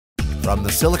From the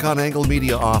SiliconANGLE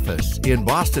Media office in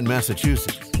Boston,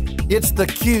 Massachusetts, it's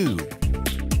theCUBE.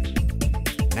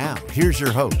 Now, here's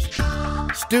your host,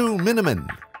 Stu Miniman.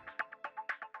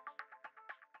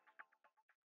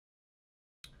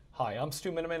 Hi, I'm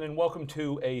Stu Miniman and welcome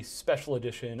to a special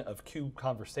edition of CUBE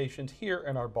Conversations here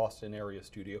in our Boston area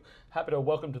studio. Happy to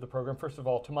welcome to the program, first of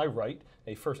all, to my right,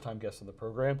 a first-time guest on the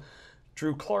program,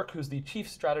 Clarke, who's the Chief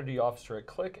Strategy Officer at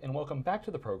Qlik, and welcome back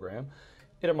to the program,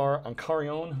 Itamar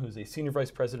Ankorion, who's a Senior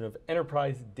Vice President of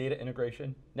Enterprise Data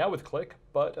Integration, now with Qlik,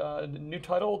 but new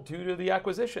title due to the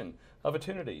acquisition of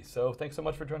Attunity. So thanks so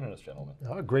much for joining us, gentlemen.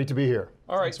 Oh, great to be here.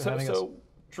 All right, so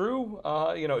Drew,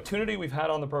 Attunity we've had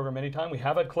on the program anytime. We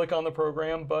have had Qlik on the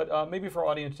program, but maybe for our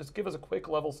audience, just give us a quick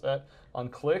level set on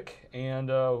Qlik and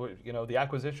the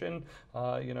acquisition.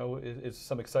 Is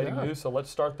some exciting news. So let's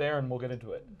start there, and we'll get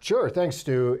into it. Sure, thanks,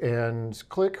 Stu. And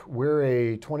Qlik, we're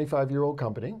a 25-year-old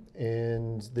company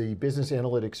in the business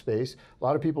analytics space. A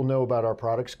lot of people know about our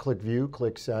products, Qlik View,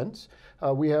 Qlik Sense.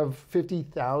 We have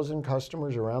 50,000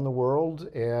 customers around the world,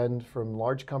 and from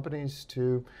large companies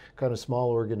to kind of small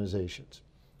organizations.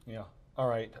 Yeah. All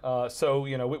right. So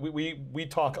we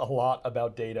talk a lot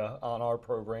about data on our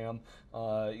program.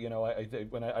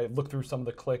 When I looked through some of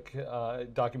the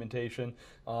Qlik documentation,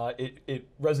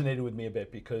 it resonated with me a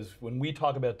bit because when we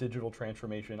talk about digital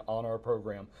transformation on our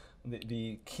program,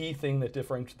 the key thing that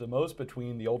differentiates the most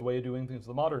between the old way of doing things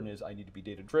and the modern is I need to be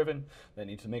data driven. I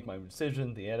need to make my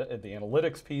decision. The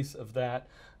analytics piece of that.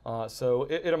 So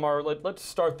Itamar, let's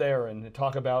start there and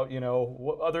talk about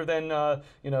other than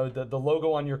the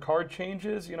logo on your card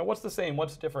changes. What's the same?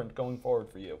 What's different going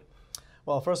forward for you?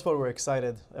 Well, first of all, we're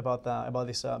excited about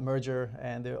this merger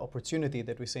and the opportunity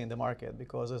that we see in the market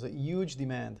because there's a huge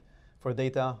demand for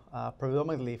data,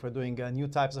 predominantly for doing new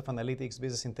types of analytics,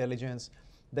 business intelligence.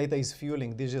 Data is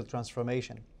fueling digital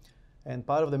transformation. And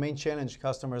part of the main challenge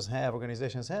customers have,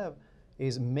 organizations have,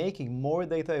 is making more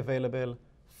data available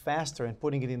faster and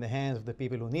putting it in the hands of the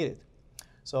people who need it.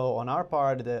 So on our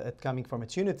part, coming from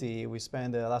Attunity, we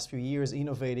spent the last few years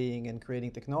innovating and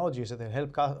creating technologies that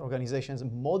help organizations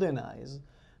modernize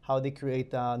how they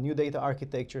create new data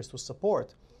architectures to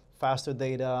support faster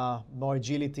data, more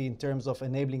agility in terms of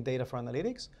enabling data for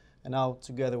analytics. And now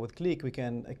together with Qlik, we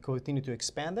can continue to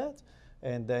expand that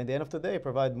and at the end of the day,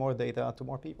 provide more data to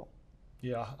more people.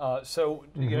 Yeah,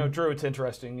 Drew, it's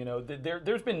interesting.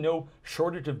 There's been no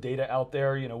shortage of data out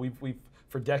there. We've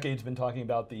for decades been talking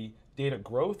about the data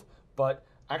growth, but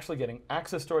actually getting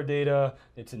access to our data,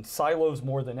 it's in silos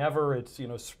more than ever. It's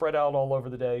spread out all over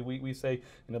the day. We say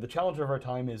the challenge of our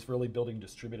time is really building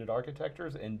distributed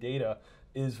architectures, and data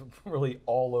is really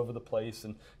all over the place,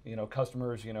 and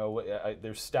customers,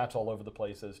 there's stats all over the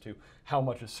place as to how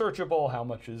much is searchable, how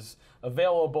much is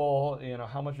available,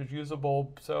 how much is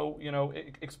usable. So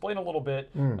explain a little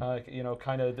bit,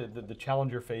 kind of the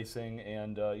challenge you're facing,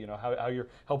 and how you're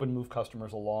helping move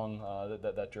customers along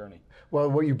that journey. Well,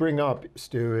 what you bring up,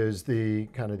 Stu, is the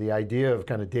idea of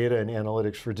kind of data and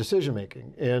analytics for decision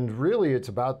making, and really it's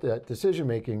about that decision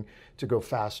making to go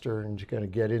faster and to kind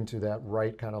of get into that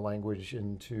right kind of language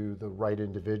into the right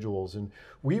individuals. And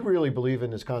we really believe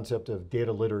in this concept of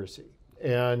data literacy.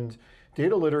 And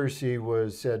data literacy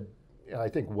was said, I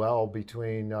think, well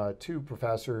between two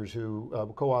professors who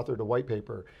co-authored a white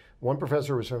paper. One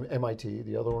professor was from MIT,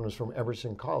 the other one was from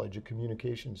Emerson College, a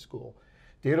communication school.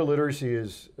 Data literacy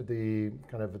is the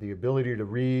ability to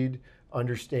read,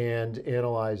 understand,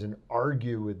 analyze, and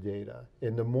argue with data.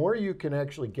 And the more you can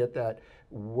actually get that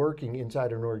working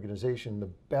inside an organization, the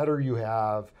better you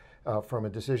have from a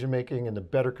decision making and the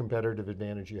better competitive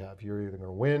advantage you have. You're either going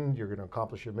to win, you're going to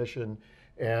accomplish your mission.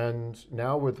 And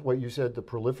now with what you said, the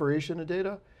proliferation of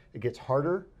data, it gets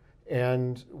harder.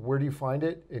 And where do you find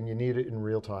it? And you need it in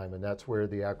real time, and that's where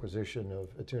the acquisition of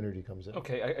Attunity comes in.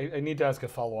 Okay, I need to ask a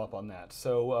follow-up on that.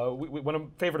 So one of my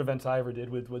favorite events I ever did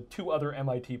with two other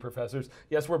MIT professors.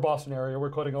 Yes, we're Boston area, we're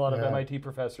quoting a lot of MIT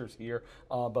professors here,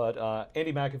 but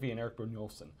Andy McAfee and Eric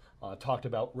Brynjolfsson talked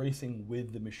about racing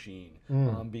with the machine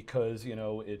because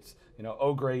it's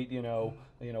oh great,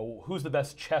 who's the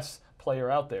best chess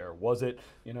player out there? Was it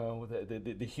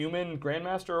the human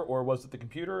grandmaster, or was it the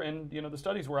computer? And the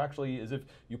studies were actually as if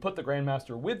you put the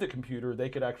grandmaster with the computer, they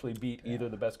could actually beat either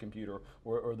the best computer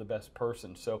or the best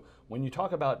person. So when you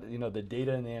talk about the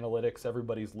data and the analytics,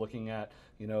 everybody's looking at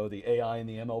the AI and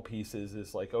the ML pieces.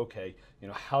 Is like, okay,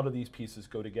 how do these pieces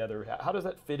go together? How does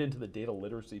that fit into the data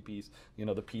literacy piece?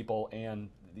 The people and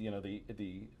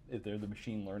the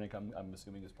machine learning, I'm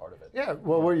assuming, is part of it. Yeah,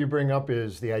 well, what you bring up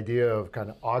is the idea of kind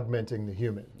of augmenting the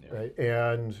human, right?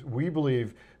 And we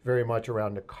believe very much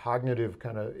around the cognitive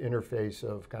kind of interface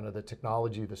of kind of the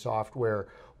technology, the software,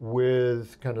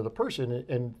 with kind of the person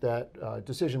in that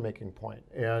decision-making point.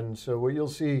 And so what you'll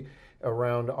see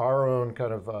around our own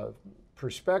kind of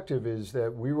perspective is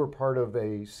that we were part of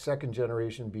a second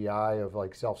generation BI of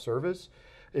like self-service,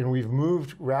 and we've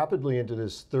moved rapidly into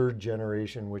this third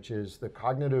generation, which is the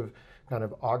cognitive kind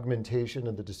of augmentation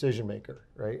of the decision maker,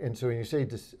 right? And so when you say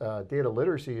data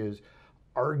literacy is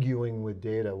arguing with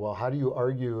data, well, how do you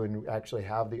argue and actually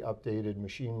have the updated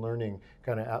machine learning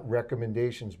kind of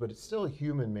recommendations, but it's still a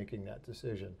human making that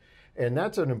decision. And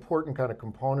that's an important kind of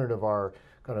component of our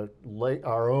kind of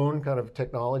our own kind of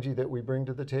technology that we bring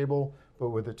to the table. But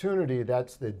with Attunity,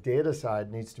 that's the data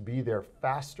side needs to be there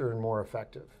faster and more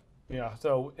effective. Yeah,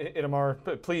 so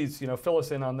Itamar, please, fill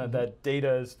us in on that. That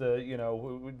data is the,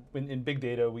 in big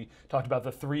data, we talked about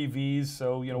the 3 V's.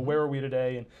 So, where are we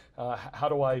today, and how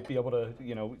do I be able to,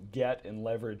 get and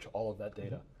leverage all of that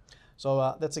data?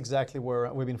 So that's exactly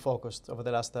where we've been focused over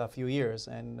the last few years.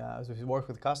 And as we work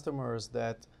with customers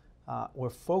that we're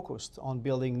focused on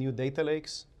building new data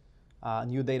lakes,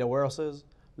 new data warehouses,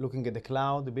 looking at the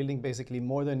cloud, building basically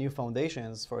more than new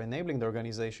foundations for enabling the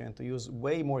organization to use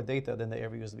way more data than they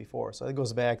ever used before. So it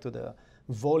goes back to the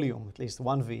volume, at least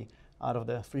 1 V out of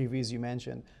the 3 V's you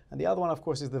mentioned. And the other one, of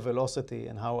course, is the velocity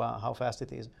and how fast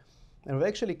it is. And we've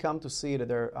actually come to see that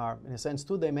there are, in a sense,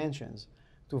 2 dimensions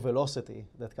to velocity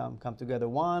that come together.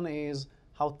 One is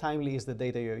how timely is the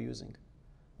data you're using.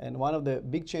 And one of the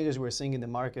big changes we're seeing in the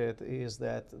market is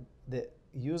that the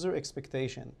user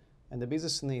expectation and the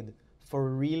business need for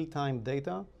real-time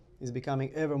data is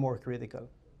becoming ever more critical.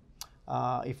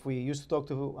 If we used to talk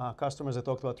to customers that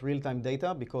talked about real-time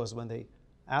data, because when they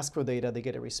ask for data, they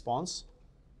get a response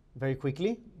very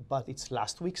quickly, but it's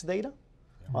last week's data.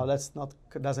 Well,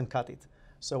 doesn't cut it.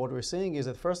 So what we're seeing is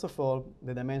that, first of all,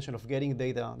 the dimension of getting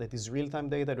data that is real-time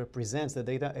data that represents the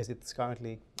data as it's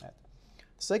currently at.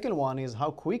 The second one is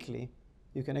how quickly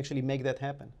you can actually make that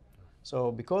happen.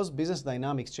 So because business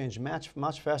dynamics change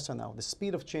much faster now, the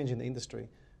speed of change in the industry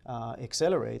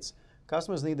accelerates,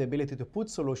 customers need the ability to put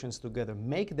solutions together,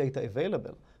 make data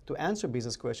available to answer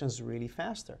business questions really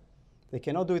faster. They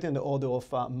cannot do it in the order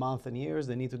of months and years.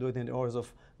 They need to do it in the orders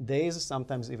of days,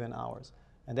 sometimes even hours.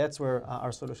 And that's where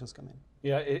our solutions come in.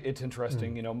 Yeah, it's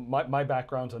interesting. My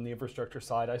background's on the infrastructure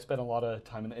side. I spent a lot of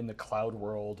time in the cloud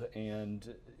world,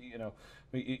 and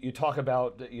you talk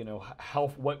about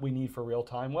what we need for real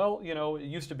time. Well, it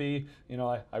used to be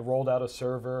I rolled out a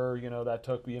server that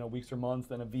took weeks or months,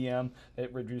 then a VM,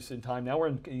 it reduced in time. Now we're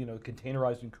in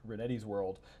containerized in Kubernetes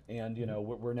world, and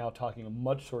we're now talking a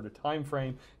much shorter time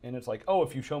frame. And it's like, oh,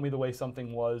 if you show me the way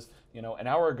something was an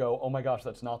hour ago, oh my gosh,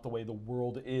 that's not the way the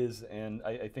world is. And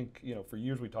I think for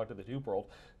years we talked to the CUBE world,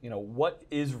 what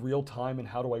is real time and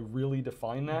how do I really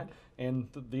define that? And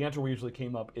the answer we usually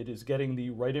came up, it is getting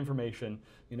the right information,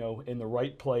 in the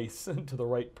right place to the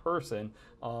right person,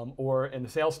 or in the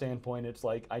sales standpoint, it's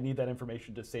like, I need that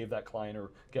information to save that client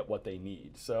or get what they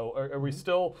need. So are we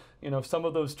still, some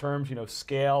of those terms,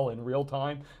 scale and real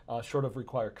time, sort of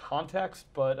require context,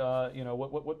 but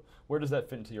where does that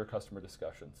fit into your customer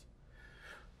discussions?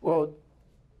 Well,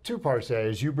 2 parts there.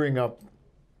 As you bring up,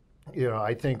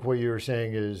 I think what you're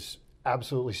saying is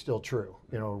absolutely still true.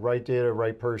 Right data,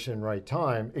 right person, right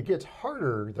time. It gets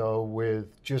harder though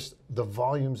with just the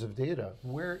volumes of data.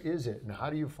 Where is it, and how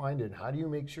do you find it? And how do you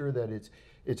make sure that it's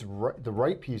the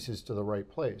right pieces to the right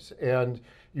place? And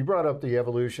you brought up the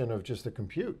evolution of just the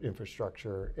compute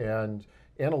infrastructure, and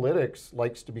analytics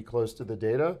likes to be close to the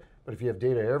data, but if you have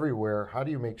data everywhere, how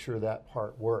do you make sure that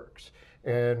part works?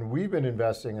 And we've been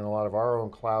investing in a lot of our own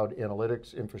cloud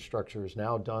analytics infrastructure is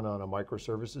now done on a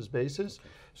microservices basis.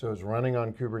 So it's running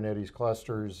on Kubernetes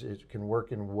clusters. It can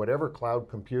work in whatever cloud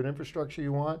compute infrastructure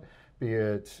you want, be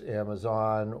it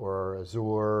Amazon or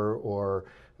Azure or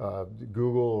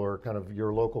Google or kind of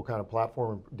your local kind of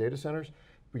platform data centers.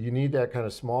 But you need that kind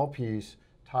of small piece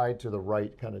tied to the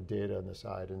right kind of data on the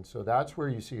side. And so that's where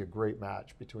you see a great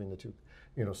match between the 2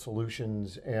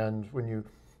 solutions. And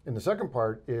and the second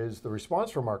part is the response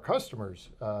from our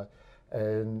customers.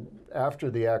 And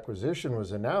after the acquisition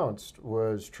was announced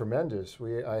was tremendous.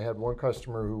 I had one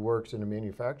customer who works in the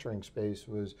manufacturing space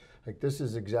was like, this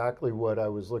is exactly what I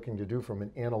was looking to do from an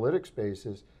analytics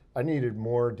basis. I needed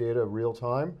more data real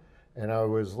time, and I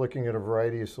was looking at a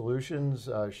variety of solutions.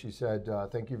 She said,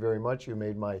 thank you very much. You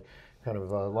made my kind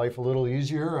of life a little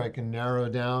easier. I can narrow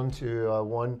down to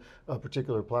one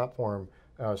particular platform.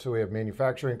 So we have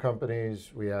manufacturing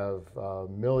companies, we have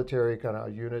military kind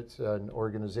of units and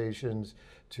organizations,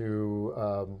 to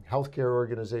healthcare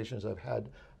organizations. I've had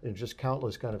just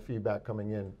countless kind of feedback coming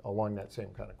in along that same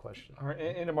kind of question. All right,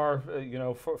 Itamar,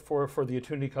 for the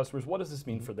Attunity customers, what does this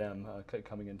mean for them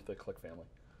coming into the Qlik family?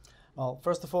 Well,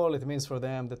 first of all, it means for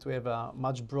them that we have a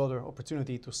much broader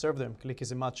opportunity to serve them. Qlik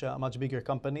is a much bigger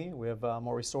company. We have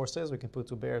more resources we can put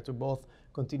to bear to both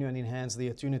continue and enhance the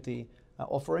Attunity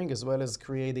offering, as well as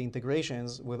create the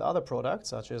integrations with other products,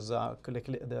 such as the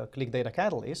Qlik Data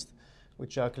Catalyst,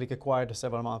 which Qlik acquired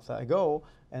several months ago.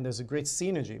 And there's a great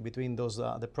synergy between those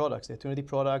the products, the Attunity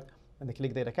product and the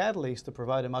Qlik Data Catalyst, to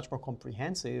provide a much more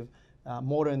comprehensive,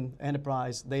 modern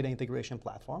enterprise data integration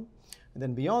platform. And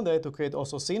then beyond that, to create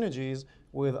also synergies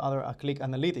with other Qlik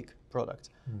analytic products.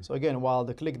 So again, while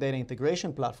the Qlik Data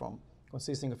Integration Platform,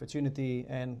 consisting of Attunity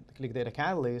and the Qlik Data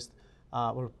Catalyst,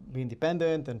 will be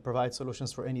independent and provide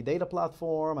solutions for any data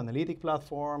platform, analytic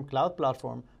platform, cloud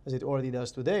platform, as it already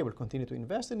does today. We'll continue to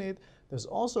invest in it. There's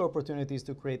also opportunities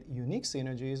to create unique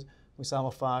synergies with some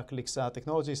of Qlik's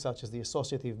technologies, such as the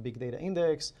Associative Big Data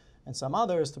Index and some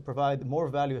others, to provide more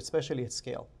value, especially at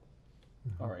scale.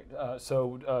 All right,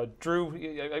 so Drew,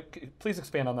 please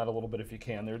expand on that a little bit if you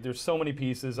can. There's so many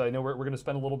pieces. I know we're going to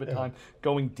spend a little bit of time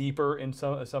going deeper in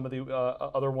some of the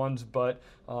other ones, but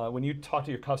when you talk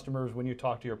to your customers, when you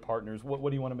talk to your partners, what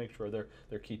do you want to make sure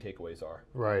their key takeaways are?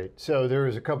 Right, so there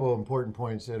was a couple of important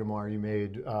points, Itamar, you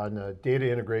made on the data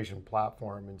integration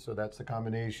platform, and so that's the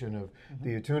combination of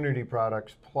the Attunity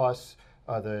products plus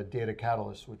the Data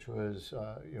Catalyst, which was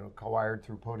acquired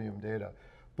through Podium Data.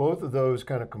 Both of those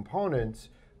kind of components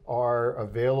are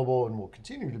available and will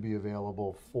continue to be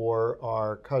available for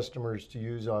our customers to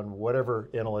use on whatever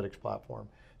analytics platform.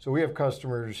 So we have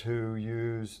customers who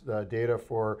use the data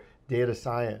for data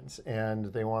science, and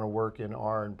they want to work in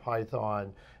R and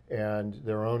Python and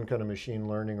their own kind of machine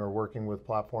learning, or working with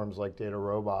platforms like Data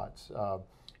Robots.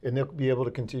 And they'll be able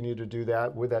to continue to do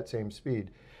that with that same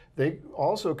speed. They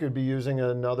also could be using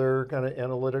another kind of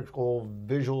analytical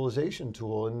visualization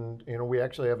tool, and we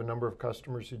actually have a number of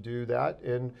customers who do that,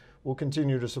 and we'll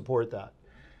continue to support that.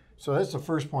 So that's the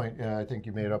first point I think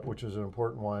you made up, which is an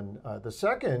important one. The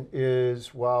second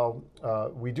is, while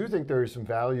we do think there is some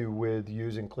value with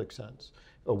using Qlik Sense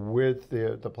with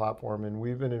the platform, and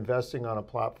we've been investing on a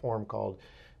platform called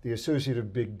the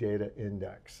Associative Big Data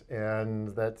Index. And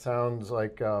that sounds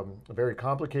like a very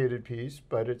complicated piece,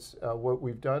 but it's what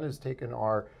we've done is taken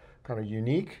our kind of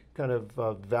unique kind of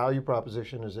value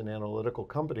proposition as an analytical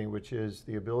company, which is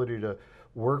the ability to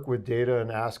work with data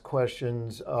and ask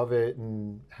questions of it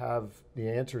and have the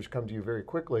answers come to you very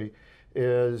quickly,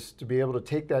 is to be able to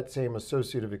take that same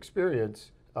associative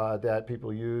experience that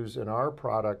people use in our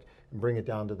product and bring it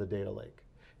down to the data lake.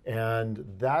 And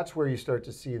that's where you start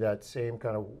to see that same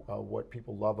kind of what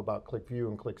people love about QlikView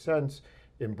and Qlik Sense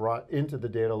brought into the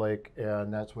data lake,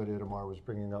 and that's what Itamar was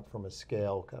bringing up from a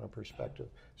scale kind of perspective.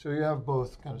 So you have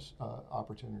both kind of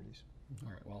opportunities. All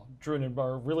right, well, Drew and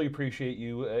Itamar, really appreciate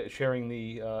you sharing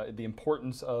the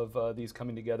importance of these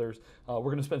coming together. We're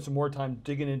going to spend some more time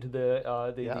digging into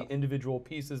the individual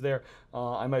pieces there.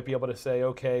 I might be able to say,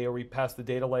 okay, are we past the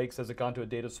data lakes? Has it gone to a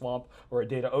data swamp or a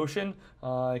data ocean?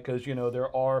 Because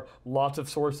there are lots of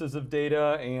sources of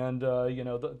data, and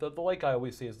the lake I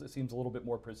always see is it seems a little bit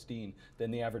more pristine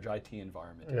than the average IT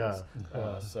environment is.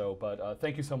 But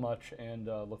thank you so much, and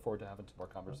look forward to having some more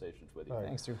conversations with you. Right.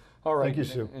 Thanks, Stu. All right, thank you,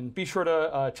 Stu. And be sure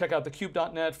to check out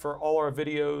thecube.net for all our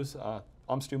videos.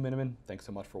 I'm Stu Miniman. Thanks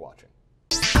so much for watching.